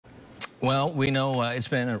Well, we know it's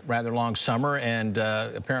been a rather long summer, and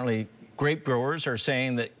apparently grape growers are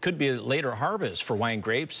saying that could be a later harvest for wine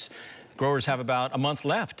grapes. Growers have about a month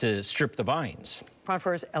left to strip the vines. Front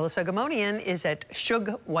Rows' Sogomonian is at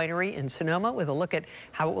Shug Winery in Sonoma with a look at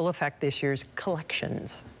how it will affect this year's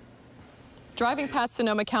collections. Driving past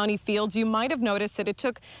Sonoma County fields, you might have noticed that it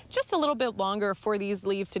took just a little bit longer for these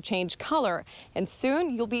leaves to change color, and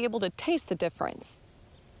soon you'll be able to taste the difference.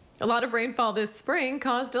 A lot of rainfall this spring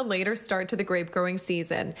caused a later start to the grape growing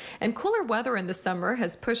season, and cooler weather in the summer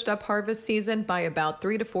has pushed up harvest season by about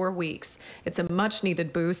 3 to 4 weeks. It's a much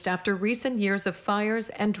needed boost after recent years of fires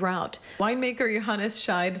and drought. Winemaker Johannes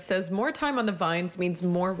Scheid says more time on the vines means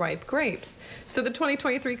more ripe grapes. So the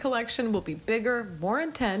 2023 collection will be bigger, more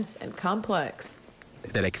intense, and complex.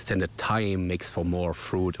 That extended time makes for more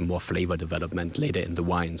fruit and more flavor development later in the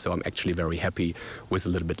wine. So I'm actually very happy with a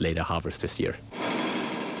little bit later harvest this year.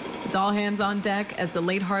 It's all hands on deck as the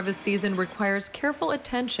late harvest season requires careful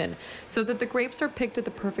attention so that the grapes are picked at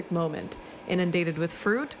the perfect moment. Inundated with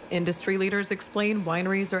fruit, industry leaders explain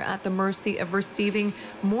wineries are at the mercy of receiving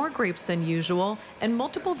more grapes than usual and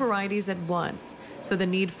multiple varieties at once. So the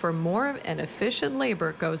need for more and efficient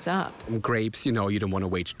labor goes up. Grapes, you don't want to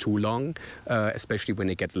wait too long, especially when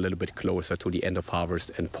they get a little bit closer to the end of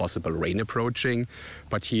harvest and possible rain approaching.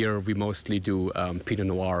 But here we mostly do Pinot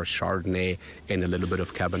Noir, Chardonnay, and a little bit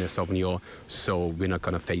of Cabernet Sauvignon. So we're not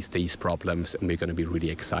going to face these problems, and we're going to be really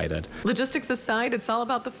excited. Logistics aside, it's all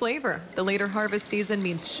about the flavor. The later harvest season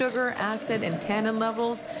means sugar, acid, and tannin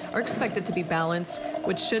levels are expected to be balanced,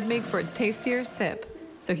 which should make for a tastier sip.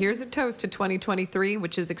 So here's a toast to 2023,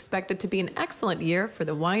 which is expected to be an excellent year for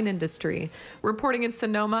the wine industry. Reporting in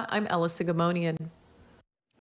Sonoma, I'm Sogomonian.